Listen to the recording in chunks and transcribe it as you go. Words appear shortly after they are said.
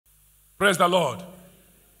Praise the Lord.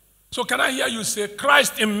 So can I hear you say,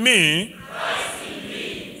 Christ in me,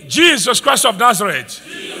 Jesus Christ of Nazareth,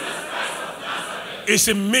 is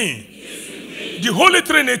in me. The Holy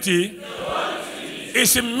Trinity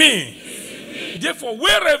is in me. Therefore,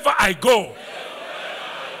 wherever I go,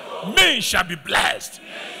 men shall be blessed.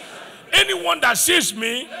 Anyone that sees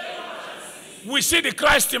me, we see the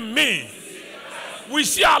Christ in me. We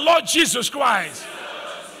see our Lord Jesus Christ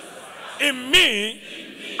in me,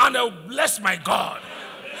 and they will bless my God.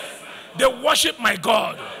 They worship my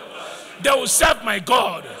God. They will serve my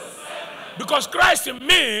God. Because Christ in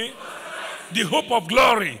me, the hope of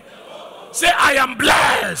glory. Say, I am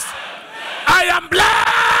blessed. I am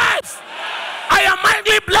blessed. I am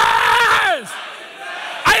mightily blessed.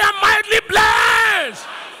 I am mightily blessed.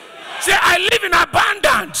 Say, I live in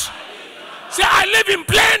abundance. Say, I live in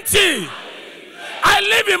plenty. I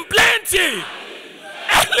live in plenty.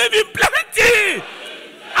 I live in plenty.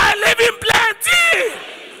 I live in plenty.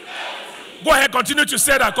 Go ahead, continue to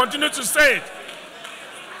say that. Continue to say it.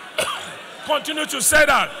 Continue to say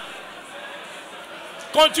that.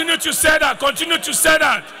 Continue to say that. Continue to say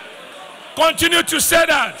that. Continue to say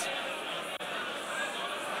that.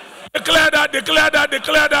 Declare that, declare that,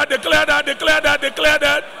 declare that, declare that, declare that, declare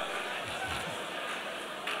that.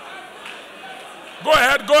 Go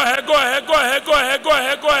ahead, go ahead, go ahead, go ahead, go ahead, go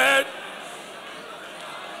ahead, go ahead.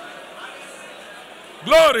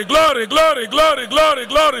 Glory, glory, glory, glory, glory,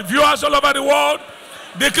 glory. Viewers all over the world,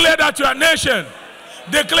 declare that to your nation.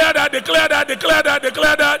 Declare that, declare that, declare that,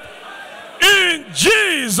 declare that. In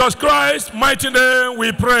Jesus Christ's mighty name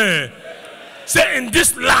we pray. Say, in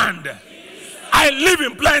this land, I live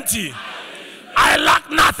in plenty. I lack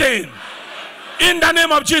nothing. In the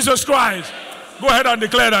name of Jesus Christ. Go ahead and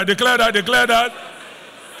declare that, declare that, declare that.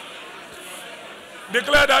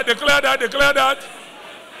 Declare that, declare that, declare that.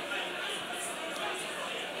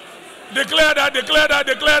 Declare that, declare that,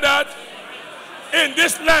 declare that. In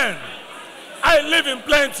this land, I live in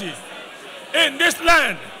plenty. In this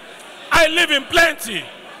land, I live in plenty.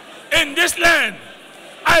 In this land,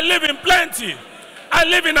 I live in plenty. I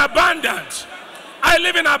live in abundance. I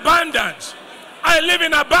live in abundance. I live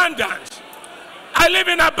in abundance. I live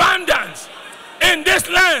in abundance. In this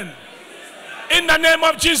land, in the name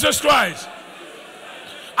of Jesus Christ.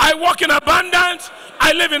 I walk in abundance.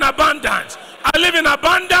 I live in abundance. I live in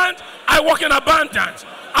abundance. I walk in abundance.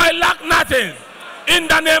 I lack nothing. In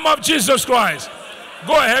the name of Jesus Christ.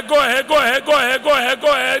 Go ahead, go ahead, go ahead, go ahead, go ahead,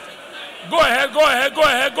 go ahead. Go ahead, go ahead, go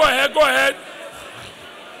ahead, go ahead, go ahead.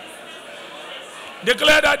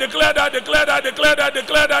 Declare that, declare that, declare that, declare that,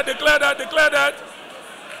 declare that, declare that, declare that.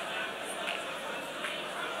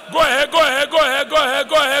 Go ahead, go ahead, go ahead, go ahead,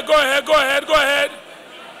 go ahead, go ahead, go ahead, go ahead.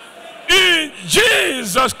 In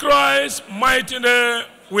Jesus Christ's mighty name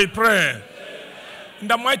we pray. In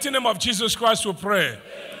the mighty name of Jesus Christ we pray.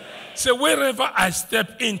 Say, wherever I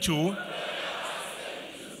step into,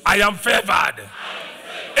 I am favored.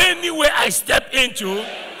 Anywhere I step into,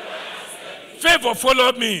 favor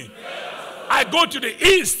follow me. I go to the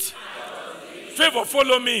east, favor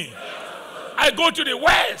follow me. I go to the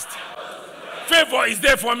west, favor is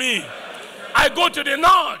there for me. I go to the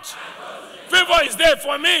north, favor is there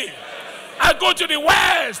for me. I go to the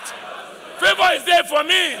west, favor is there for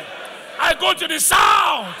me. I go to the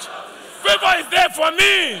south, favor is there for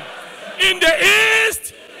me. In the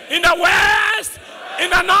east, in the west, in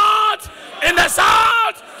the north, in the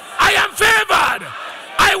south, I am favored.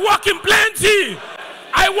 I walk in plenty.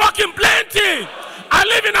 I walk in plenty. I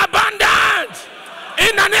live in abundance.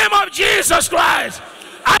 In the name of Jesus Christ.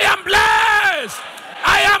 I am blessed.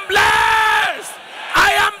 I am blessed.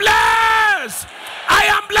 I am blessed. I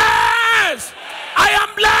am blessed. I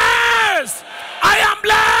am blessed. I am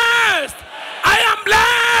blessed. I am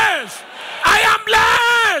blessed. I am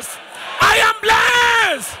blessed. I am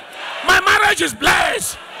blessed. My marriage is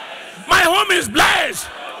blessed. My home is blessed.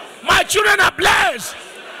 My children are blessed.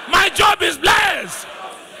 My job is blessed.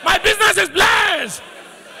 My business is blessed.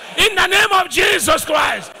 In the name of Jesus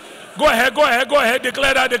Christ. Go ahead, go ahead, go ahead.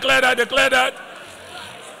 Declare that, declare that, declare that.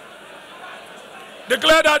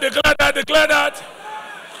 Declare that, declare that, declare that.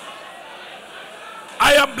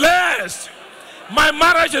 I am blessed. My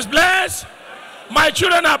marriage is blessed. My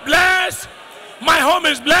children are blessed. My home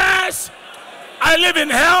is blessed. I live in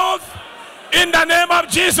health. In the name of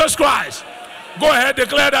Jesus Christ. Go ahead,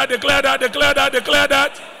 declare that, declare that, declare that, declare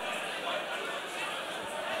that.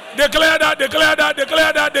 Declare that, declare that,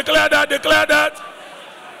 declare that, declare that, declare that.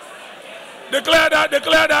 Declare that,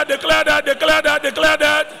 declare that, declare that, declare that, declare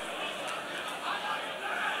that.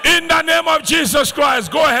 In the name of Jesus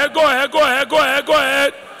Christ. Go ahead, go ahead, go ahead, go ahead, go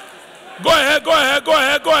ahead. Go ahead, go ahead, go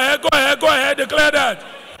ahead, go ahead, go ahead, go ahead, declare that.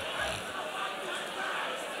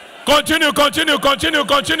 Continue, continue, continue,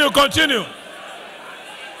 continue, continue.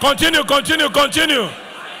 Continue, continue, continue.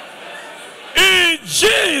 In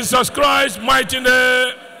Jesus Christ's mighty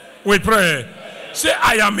name, we pray. Say,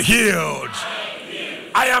 I am healed.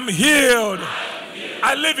 I am healed.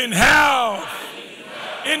 I live in health.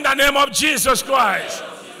 In the name of Jesus Christ.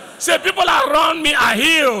 Say, people around me are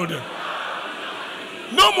healed.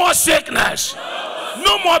 No more sickness.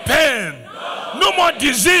 No more pain. No more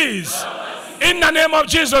disease. In the name of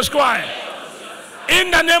Jesus Christ.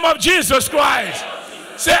 In the name of Jesus Christ.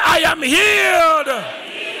 Say, I am healed.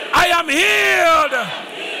 I am healed.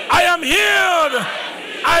 I am healed.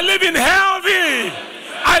 I live in healthy.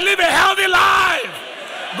 I live a healthy life.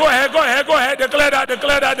 Go ahead, go ahead, go ahead. Declare that,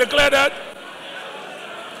 declare that, declare that.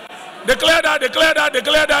 Declare that, declare that,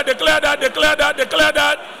 declare that, declare that, declare that, declare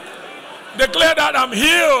that. Declare that I'm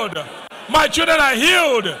healed. My children are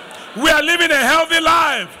healed. We are living a healthy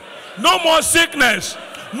life. No more sickness.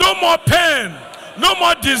 No more pain. No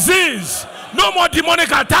more disease. No more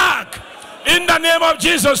demonic attack. In the name of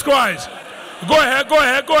Jesus Christ. Go ahead, go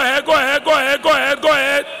ahead, go ahead, go ahead, go ahead, go ahead, go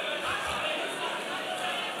ahead.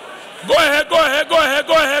 Go ahead, go ahead, go ahead,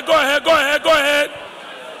 go ahead, go ahead, go ahead, go ahead.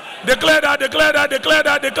 Declare that, declare that, declare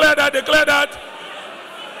that, declare that, declare that.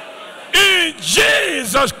 In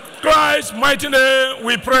Jesus Christ's mighty name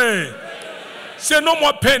we pray. Say, no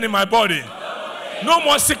more pain in my body. No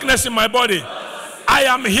more sickness in my body. I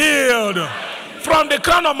am healed. From the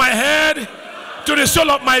crown of my head to the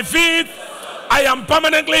sole of my feet, I am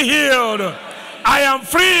permanently healed. I am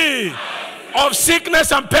free of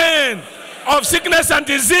sickness and pain, of sickness and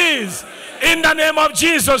disease. In the name of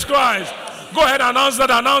Jesus Christ. Go ahead and announce that,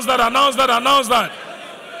 announce that, announce that, announce that.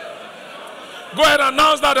 Go ahead and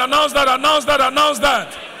announce that, announce that, announce that, announce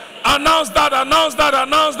that. Announce that, announce that,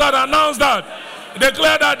 announce that, announce that.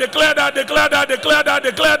 Declare that, declare that, declare that, declare that,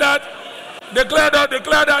 declare that. Declare that,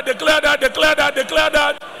 declare that, declare that, declare that, declare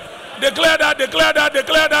that. Declare that, declare that,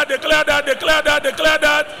 declare that, declare that, declare that, declare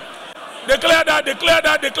that. Declare that, declare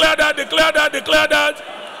that, declare that, declare that, declare that.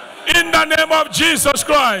 In the name of Jesus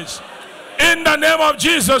Christ. In the name of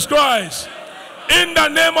Jesus Christ. In the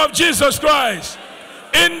name of Jesus Christ.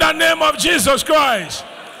 In the name of Jesus Christ.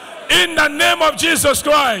 In the name of Jesus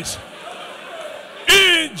Christ.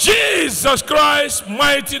 In Jesus Christ's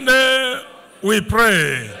mighty name we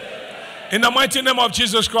pray. In the mighty name of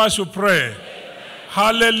Jesus Christ we pray.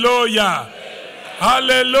 Hallelujah.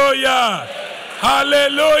 Hallelujah.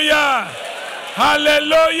 Hallelujah.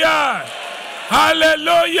 Hallelujah.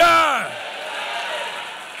 Hallelujah.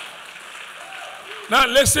 Now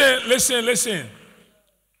listen, listen, listen.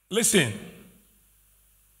 Listen.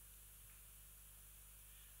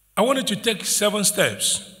 I want you to take 7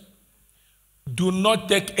 steps. Do not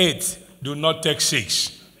take 8. Do not take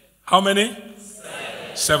 6. How many?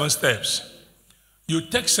 7 steps. You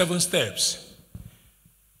take 7 steps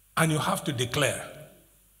and you have to declare.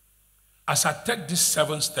 As I take these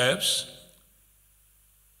 7 steps,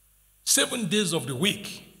 7 days of the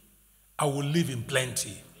week, I will live in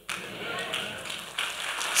plenty.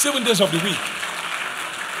 7 days of the week.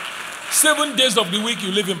 7 days of the week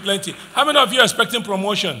you live in plenty. How many of you are expecting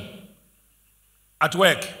promotion at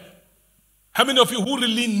work? How many of you who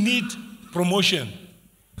really need promotion?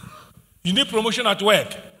 You need promotion at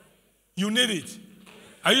work. You need it.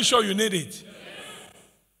 Are you sure you need it?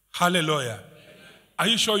 Hallelujah. Are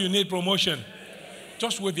you sure you need promotion?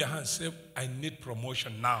 Just wave your hands. Say, I need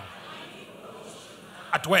promotion now.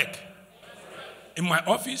 At work. In my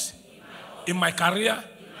office. In my career.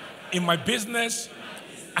 In my business.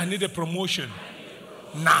 I need a promotion.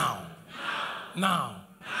 Now. Now.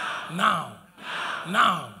 Now.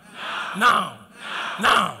 Now. Now. Now.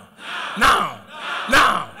 Now.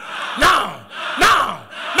 Now. Now. Now.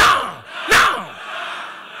 Now. Now.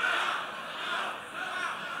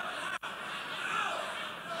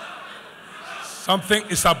 Something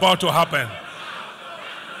is about to happen.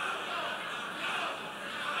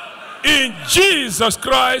 In Jesus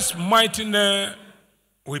Christ's mighty name,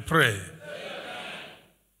 we pray.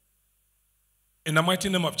 In the mighty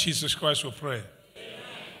name of Jesus Christ, we pray.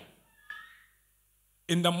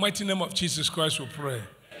 In the mighty name of Jesus Christ, we pray.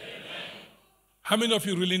 How many of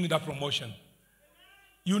you really need that promotion?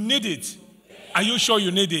 You need it. Are you sure you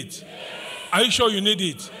need it? Are you sure you need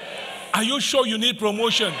it? Are you sure you need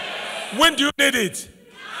promotion? When do you need it?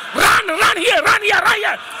 Run here, run here, run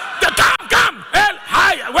here. Come.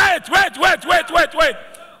 Wait.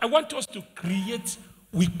 I want us to create,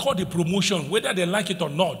 we call the promotion, whether they like it or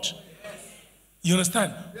not. You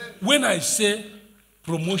understand? When I say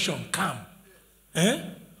promotion, come.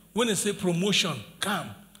 When I say promotion, come.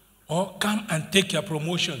 Or come and take your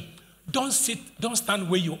promotion. Don't stand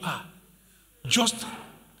where you are. Just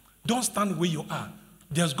Don't stand where you are.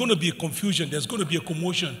 There's going to be a confusion. There's going to be a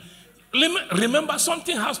commotion. Remember,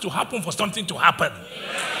 something has to happen for something to happen.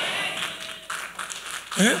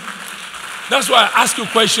 Eh? That's why I ask you a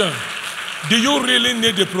question. Do you really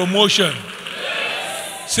need a promotion?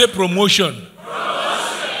 Yes. Say promotion.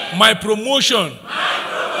 Promotion. My promotion.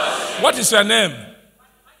 What is your name?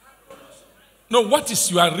 No, what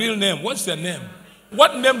is your real name? What's your name?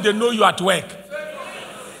 What name they know you at work?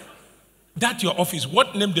 That's your office.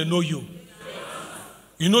 What name they know you?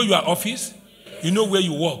 You know your office? You know where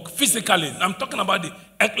you work. Physically, I'm talking about the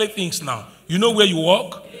earthly things now. You know where you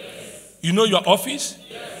work? You know your office?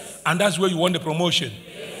 And that's where you want the promotion.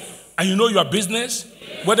 And you know your business?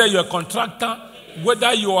 Whether you're a contractor,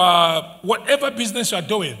 whether you are, whatever business you're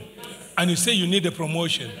doing, and you say you need a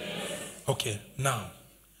promotion. Okay, now,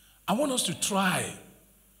 I want us to try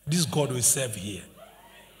this God we serve here.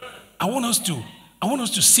 I want us to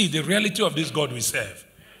see the reality of this God we serve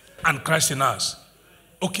and Christ in us.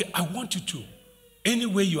 Okay, I want you to,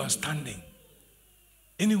 anywhere you are standing,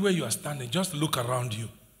 just look around you.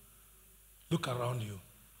 Look around you.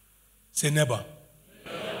 Say, neighbor,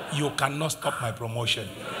 you cannot stop my promotion.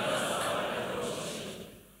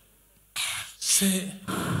 Say,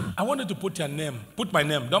 I want you to put your name. Put my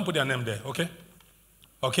name. Don't put your name there, okay?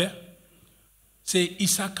 Okay? Say,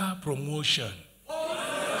 Issaka promotion.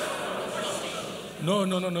 No,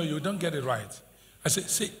 you don't get it right. I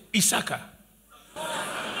say, Issaka.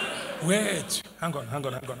 Wait. Hang on.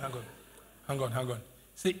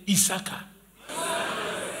 Say, Issaka.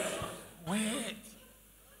 Wait.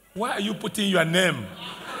 Why are you putting your name?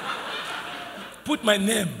 Put my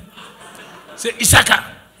name. Say, Issaka.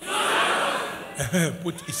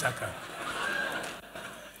 Put Issaka.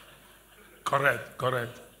 Correct.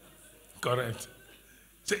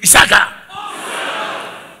 Say, Issaka.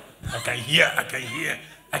 I can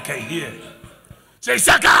hear. Say,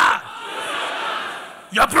 Issaka.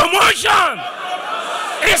 Your promotion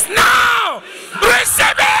is now.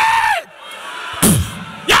 Receive it.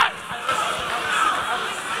 Yeah.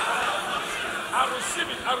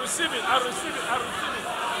 I receive it.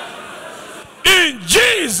 In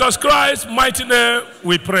Jesus Christ's mighty name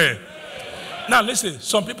we pray. Now listen,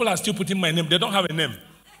 some people are still putting my name. They don't have a name.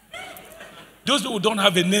 Those who don't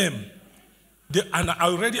have a name, and I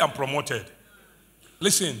already am promoted.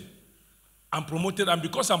 Listen, I'm promoted, and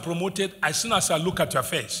because I'm promoted, as soon as I look at your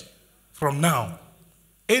face, from now,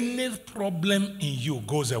 any problem in you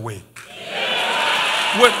goes away.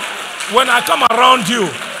 When I come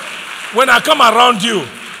around you,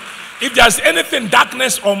 if there's anything,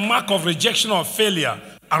 darkness or mark of rejection or failure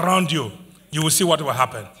around you, you will see what will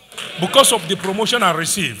happen. Because of the promotion I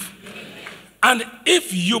receive. And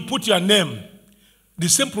if you put your name, the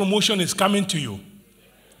same promotion is coming to you.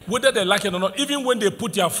 Whether they like it or not, even when they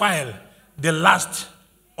put your file, the last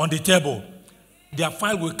on the table, their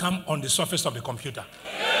file will come on the surface of the computer.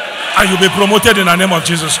 And you'll be promoted in the name of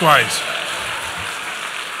Jesus Christ.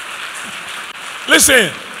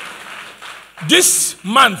 Listen, this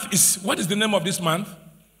month is, what is the name of this month?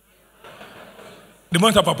 The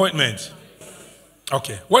month of appointment.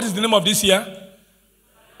 Okay. What is the name of this year?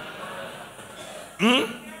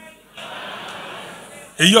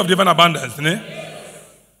 A year of divine abundance.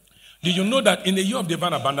 Did you know that in the year of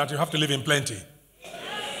divine abundance, you have to live in plenty?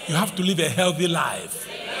 You have to live a healthy life.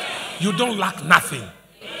 You don't lack nothing.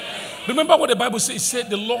 Remember what the Bible says? It said,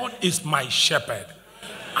 the Lord is my shepherd.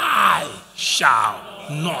 I shall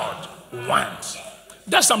not want.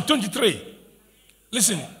 That's Psalm 23.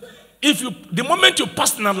 Listen, the moment you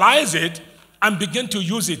personalize it and begin to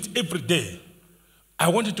use it every day, I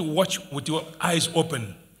want you to watch with your eyes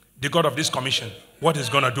open the God of this commission, what he's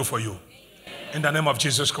going to do for you. In the name of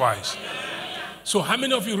Jesus Christ. So how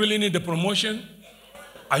many of you really need the promotion?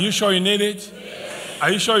 Are you sure you need it? Are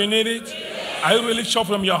you sure you need it? Are you really sure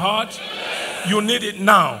from your heart? You need it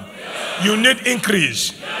now. You need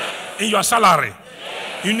increase in your salary.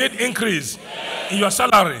 You need increase in your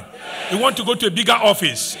salary. You want to go to a bigger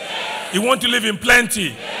office. You want to live in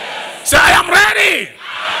plenty. Say, I am ready.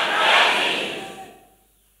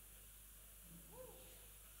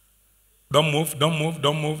 Don't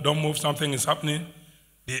move. Something is happening.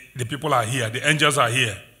 The people are here. The angels are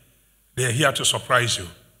here. They are here to surprise you.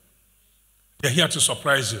 They're here to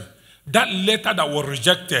surprise you. That letter that was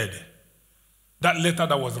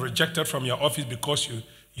rejected from your office because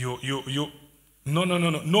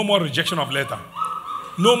no more rejection of letter.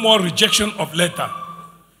 No more rejection of letter.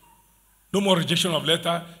 No more rejection of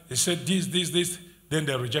letter. They said this, then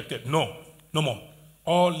they rejected. No more.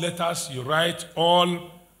 All letters you write,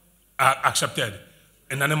 all are accepted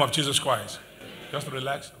in the name of Jesus Christ. Just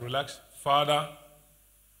relax. Father,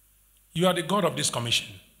 you are the God of this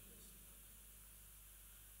commission.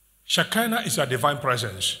 Shekinah is a divine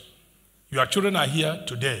presence. Your children are here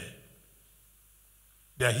today.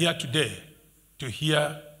 They are here today to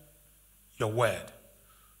hear your word,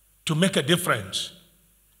 to make a difference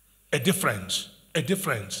in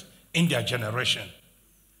their generation.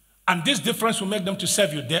 And this difference will make them to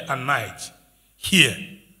serve you day and night. Here,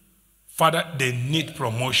 Father, they need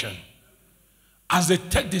promotion. As they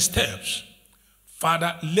take these steps,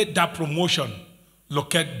 Father, let that promotion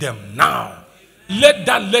locate them now. Let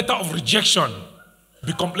that letter of rejection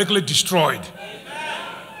be completely destroyed.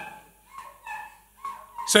 Amen.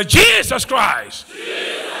 Say, Jesus Christ.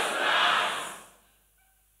 Jesus Christ.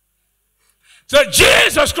 Say,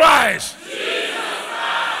 Jesus Christ. Jesus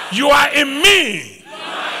Christ. You are in me. You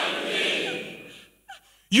are in me.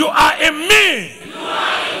 You are in me. You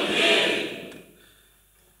are in me.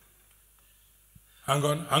 Hang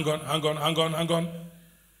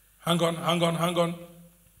on.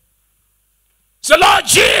 Say, Lord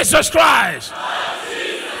Jesus Christ. Lord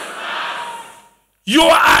Jesus Christ. You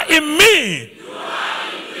are in me. You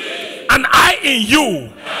are in me. And I in you.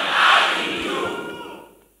 And I in you.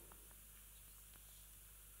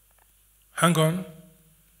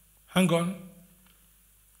 Hang on.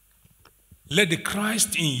 Let the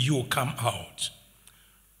Christ in you come out.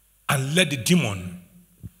 And let the demon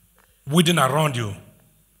within around you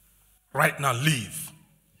right now leave.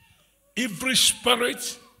 Every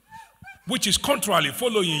spirit which is contrary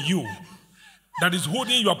following you, that is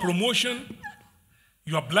holding your promotion,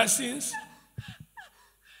 your blessings,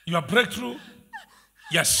 your breakthrough,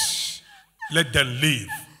 yes, let them leave.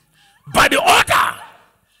 By the order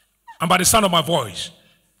and by the sound of my voice.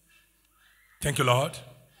 Thank you, Lord.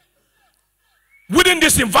 Within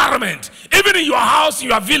this environment, even in your house, in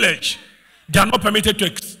your village, they are not permitted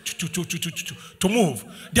to move.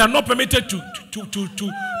 They are not permitted to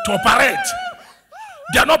operate.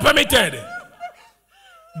 They are not permitted.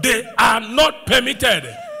 They are not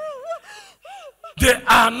permitted. They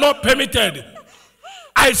are not permitted.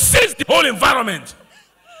 I seized the whole environment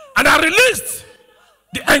and I released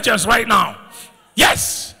the angels right now.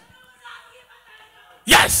 Yes.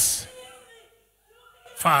 Yes.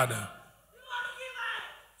 Father.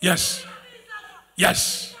 Yes.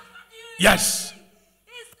 Yes. Yes.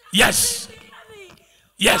 Yes.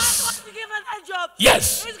 Yes.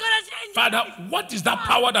 Yes. Father, what is that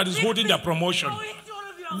power that is holding their promotion?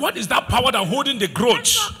 What is that power that is holding the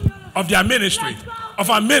growth of their ministry, of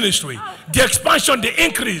our ministry, the expansion, the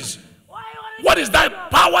increase? What is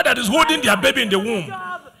that power that is holding their baby in the womb?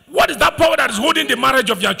 What is that power that is holding the marriage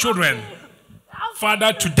of their children?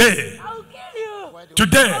 Father, today,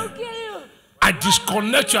 I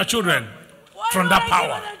disconnect your children from that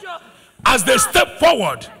power. As they step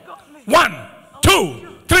forward, 1, 2,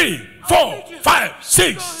 3, 4, 5,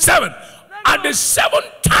 6, 7. At the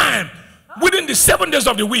seventh time, within the 7 days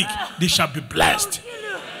of the week, they shall be blessed.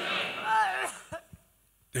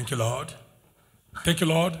 Thank you, Lord. Thank you,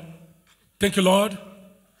 Lord. Thank you, Lord.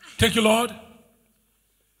 Thank you, Lord.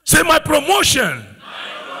 Say, my promotion.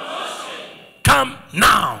 Come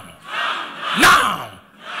now. Now.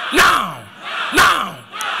 Now. Now.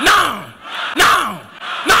 Now. Now.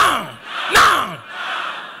 Now. Now.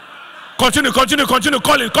 Continue. Call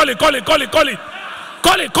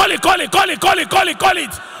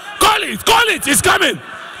it. It's coming.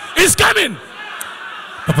 It's coming.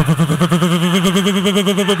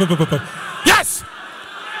 Yes.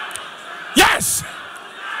 Yes.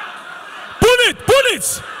 Pull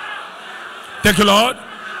it. Thank you, Lord.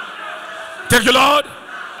 Thank you, Lord.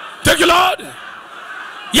 Thank you, Lord.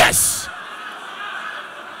 Yes.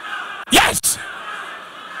 Yes.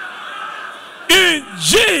 In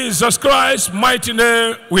Jesus Christ's mighty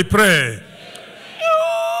name we pray.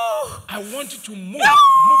 I want you to move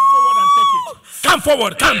forward and take it. Come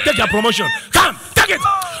forward. Come, take your promotion. Come, take it.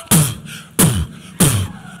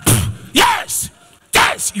 Yes.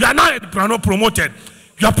 Yes. You are not promoted.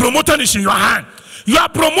 Your promotion is in your hand. Your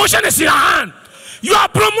promotion is in your hand. Your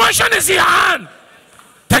promotion is in your hand.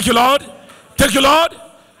 Thank you, Lord. Thank you, Lord.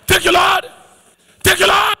 Thank you, Lord. Thank you,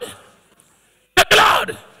 Lord. Thank you,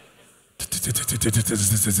 Lord.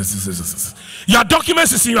 Your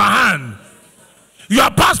documents is in your hand. Your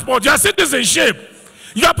passport, your citizenship,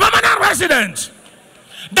 your permanent resident.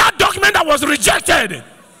 That document that was rejected.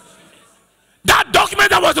 That document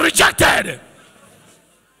that was rejected.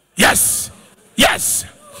 Yes. Yes.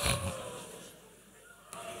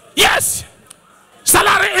 Yes.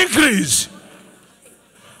 Salary increase.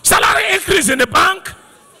 Salary increase in the bank,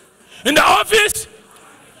 in the office,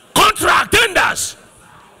 contract, tenders.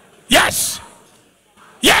 Yes.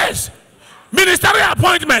 Yes. Ministerial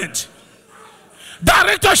appointment.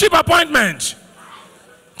 Directorship appointment.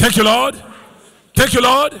 Thank you, Lord. Thank you,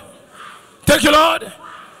 Lord. Thank you, Lord.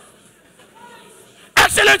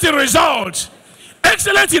 Excellent in results.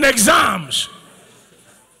 Excellent in exams.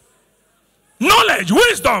 Knowledge,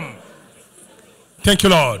 wisdom. Thank you,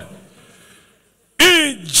 Lord.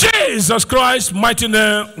 In Jesus Christ's mighty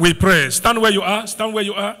name we pray. Stand where you are. Stand where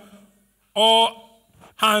you are. All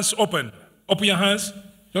hands open. Open your hands.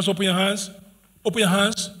 Just open your hands. Open your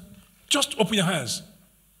hands. Just open your hands.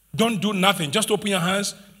 Don't do nothing. Just open your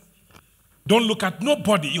hands. Don't look at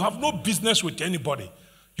nobody. You have no business with anybody.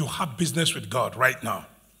 You have business with God right now.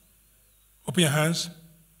 Open your hands.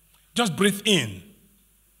 Just breathe in.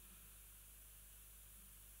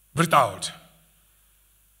 Breathe out.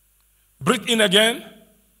 Breathe in again.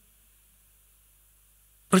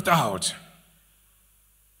 Breathe out.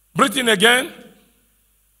 Breathe in again.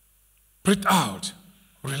 Breathe out.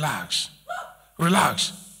 Relax.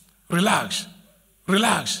 Relax. Relax.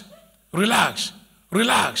 Relax. Relax.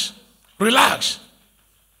 Relax. Relax.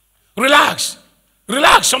 Relax.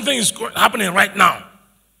 Relax. Something is happening right now.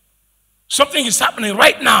 Something is happening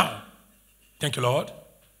right now. Thank you, Lord.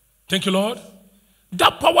 Thank you, Lord.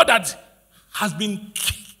 That power that has been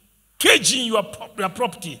caging your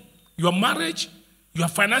property, your marriage, your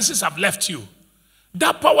finances have left you.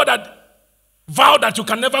 That power that vowed that you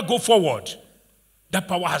can never go forward, that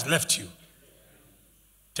power has left you.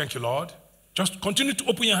 Thank you, Lord. Just continue to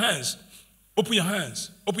open your hands. Open your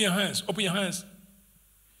hands. Open your hands. Open your hands.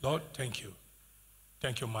 Lord, thank you.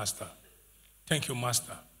 Thank you, Master. Thank you,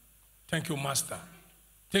 Master. Thank you, Master.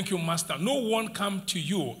 Thank you, Master. No one come to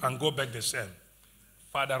you and go back the same.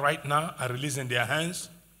 Father, right now, I release in their hands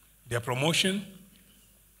their promotion.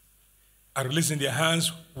 I release in their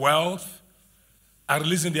hands wealth. I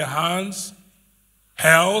release in their hands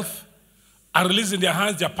health. I release in their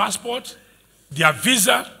hands their passport, their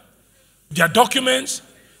visa, their documents.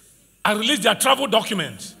 I release their travel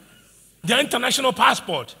documents, their international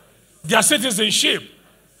passport, their citizenship,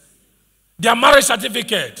 their marriage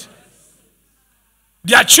certificate,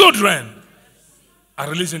 their children. I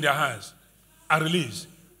release in their hands. I release.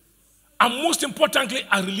 And most importantly,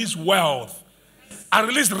 I release wealth. I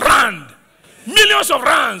release rand, millions of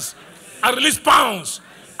rands. I release pounds.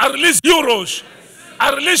 I release euros.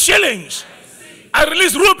 I release shillings. I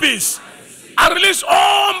release rupees. I release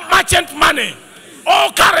all merchant money,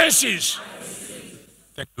 all currencies.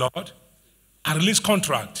 Thank you, Lord. I release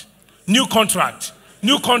contract, new contract,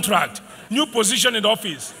 new contract, new position in the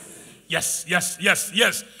office. Yes, yes, yes,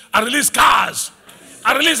 yes. I release cars.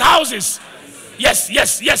 I release houses. Yes,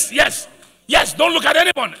 yes, yes, yes. Yes, don't look at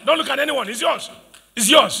anyone. Don't look at anyone. It's yours. It's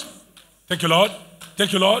yours. Thank you, Lord.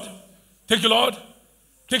 Thank you, Lord. Thank you, Lord.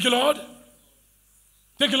 Thank you, Lord.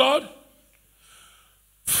 Thank you, Lord.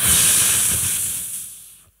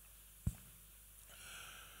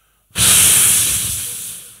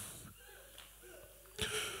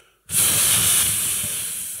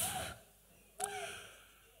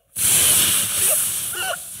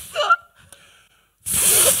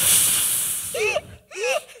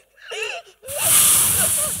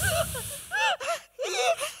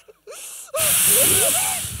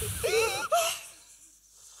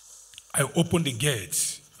 I open the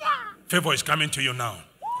gates. Favor is coming to you now.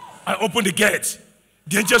 I open the gate.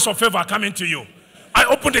 The angels of favor are coming to you. I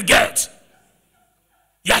open the gate.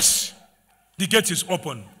 Yes. The gate is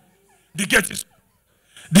open. The gate is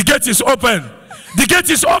open. The gate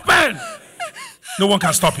is open. No one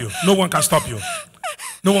can stop you. No one can stop you.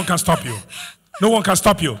 No one can stop you. No one can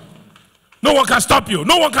stop you. No one can stop you.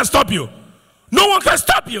 No one can stop you. No one can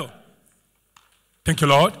stop you. Thank you,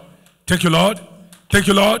 Lord. Thank you, Lord. Thank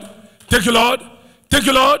you, Lord. Thank you, Lord. Thank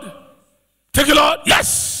you, Lord. Thank you, Lord.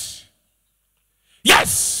 Yes.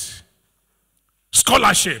 Yes.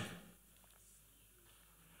 Scholarship.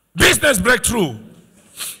 Business breakthrough.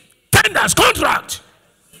 Tenders, contract.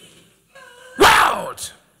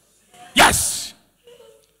 Wealth. Yes.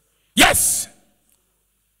 Yes.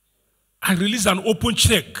 I release an open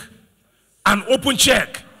check. An open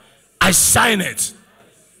check. I sign it.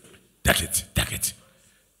 Take it. Take it.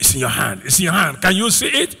 It's in your hand. It's in your hand. Can you see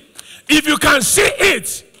it? If you can see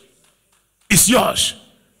it, it's yours.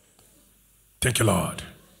 Thank you, Lord.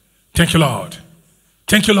 Thank you, Lord.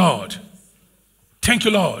 Thank you, Lord. Thank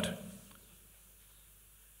you, Lord.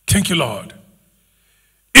 Thank you, Lord.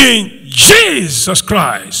 In Jesus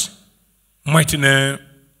Christ's mighty name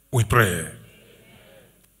we pray.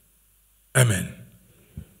 Amen.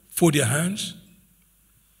 Fold your hands.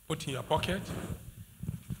 Put in your pocket.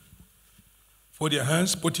 Fold your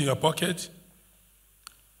hands. Put in your pocket.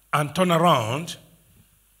 And turn around.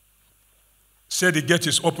 Say, the gate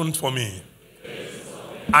is open for me.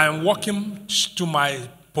 I am walking to my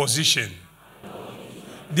position.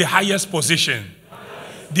 The highest position.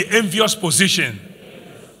 the envious position,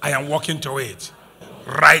 I am walking to it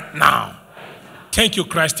right now. Thank you,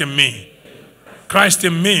 Christ in me. Christ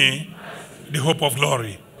in me, the hope of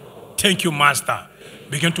glory. Thank you, Master.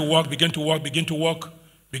 Begin to walk, begin to walk, begin to walk.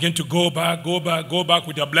 Begin to go back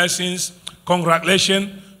with your blessings.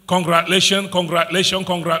 Congratulations, congratulations, congratulations,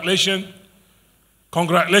 congratulations.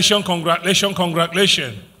 Congratulations, congratulations,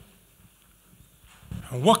 congratulations.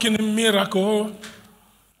 I'm walking in miracle,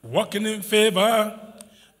 walking in favor,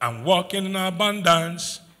 I'm walking in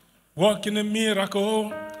abundance, walking in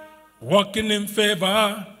miracle, walking in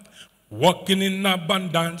favor, walking in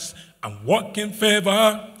abundance, I'm walking in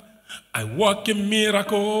favor, I walk in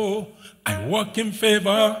miracle, I walk in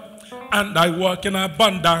favor, and I walk in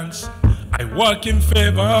abundance, I walk in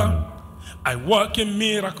favor, I walk in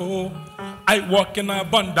miracle, I walk in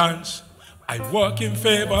abundance, I walk in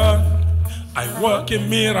favor, I walk in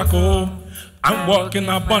miracle, I walk in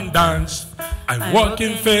abundance, I walk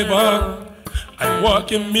in favor, I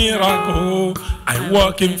walk in miracle, I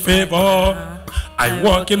walk in favor, I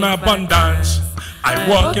walk in abundance, I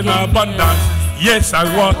walk in abundance, yes, I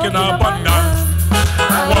walk in abundance,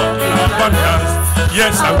 I walk in abundance,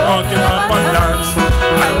 yes, I walk in abundance,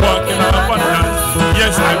 I walk in abundance,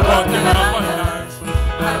 yes, I walk in abundance,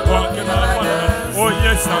 I walk in abundance, oh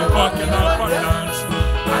yes, I walk in abundance,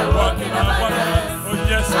 I walk in abundance, oh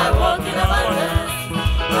yes, I walk in abundance,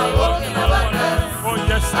 I walk in abundance, oh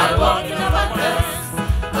yes, I walk in abundance,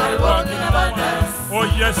 I walk in abundance, oh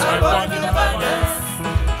yes, I walk in abundance,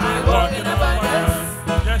 I walk in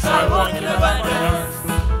abundance, yes, I walk in abundance,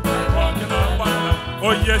 I walk in abundance,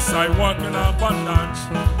 oh yes, I walk in abundance,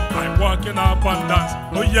 I walk in abundance,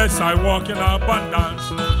 oh yes, I walk in abundance,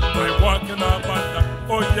 I walk in abundance,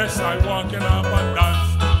 oh yes, I walk in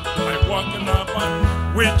abundance, I walk in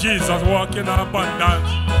abundance, with Jesus walk in abundance,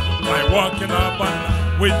 I walk in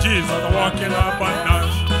abundance, with Jesus walk in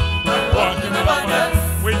abundance, I walk in abundance,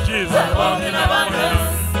 with Jesus walk in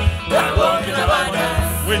abundance, I walk in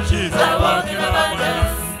abundance, with Jesus walk in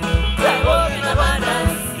abundance, I walk in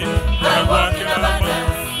abundance, I walk in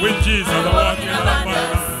abundance, with Jesus walk in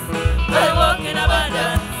abundance, I walk in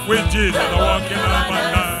abundance, with Jesus walk in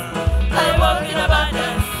abundance, I walk in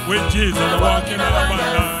abundance, with Jesus walk in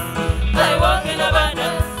abundance, I walk in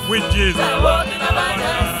abundance, with Jesus walk in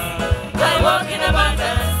abundance, I walk in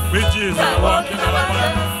abundance, with Jesus walk in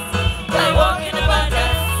abundance, I walk in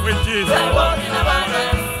abundance, with Jesus walk in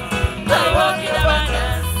abundance, I walk in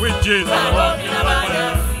abundance, with Jesus walk in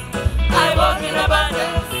abundance, I walk in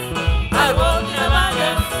abundance, I walk in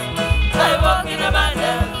abundance, I walk in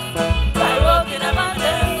abundance, I walk in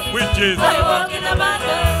abundance, with Jesus I walk in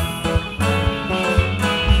abundance,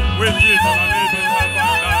 with Jesus I live in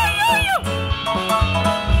abundance,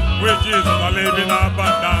 with Jesus I live in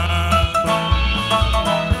abundance,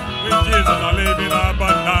 with Jesus I live in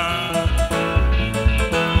abundance,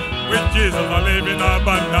 with Jesus I live in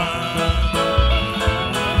abundance,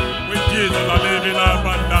 with Jesus I live in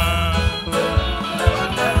abundance,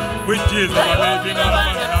 with Jesus I live in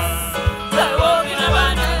abundance, I walk in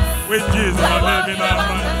abundance, with Jesus I live in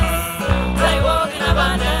abundance, I walk in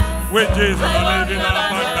abundance, with Jesus I live in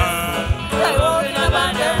abundance, I walk in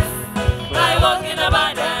abundance, I walk in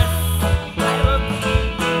abundance.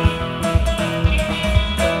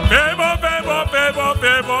 Favor, favor, favor,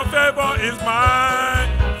 favor, favor is mine.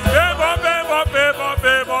 Favor, favor, favor,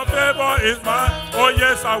 favor, favor is mine. Oh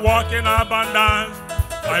yes, I walk in abundance.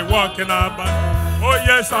 I walk in abundance. Oh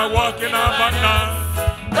yes, I walk in abundance.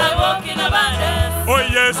 I walk in abundance. Oh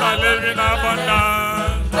yes, I live in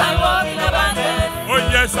abundance. I walk in abundance. Oh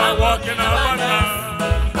yes, I walk in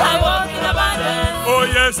abundance. I walk in abundance. Oh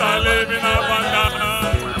yes, I live in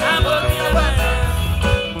abundance. I walk in abundance.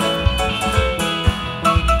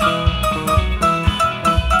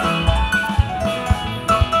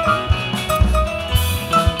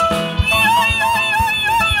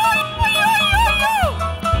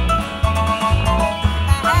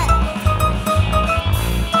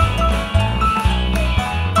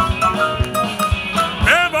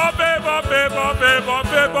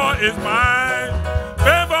 Favor is mine.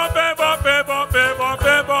 Favor, favor, favor, favor,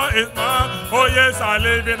 favor is mine. Oh yes, I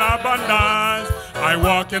live in abundance. I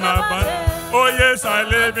walk in abundance. Oh yes, I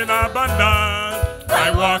live in abundance.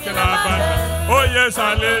 I walk in abundance. Oh yes,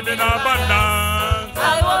 I live in abundance.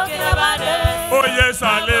 I walk in abundance. Oh yes,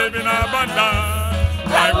 I live in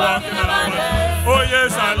abundance. I walk in abundance. Oh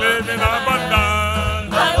yes, I live in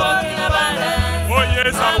abundance. I walk in abundance. Oh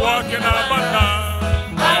yes, I walk in abundance.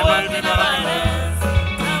 I live in abundance.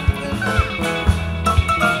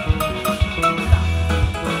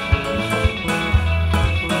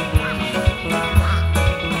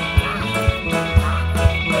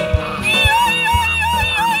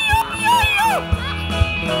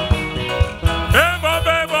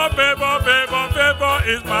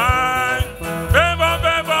 is mine. Favor,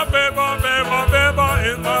 favor, favor, favor, favor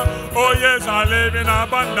is mine. Oh yes, I live in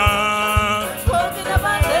abundance.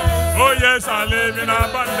 Oh yes, I live in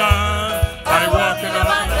abundance. I walk in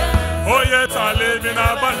abundance. Oh yes, I live in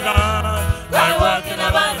abundance. I walk in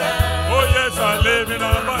abundance. Oh yes, I live in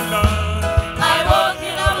abundance.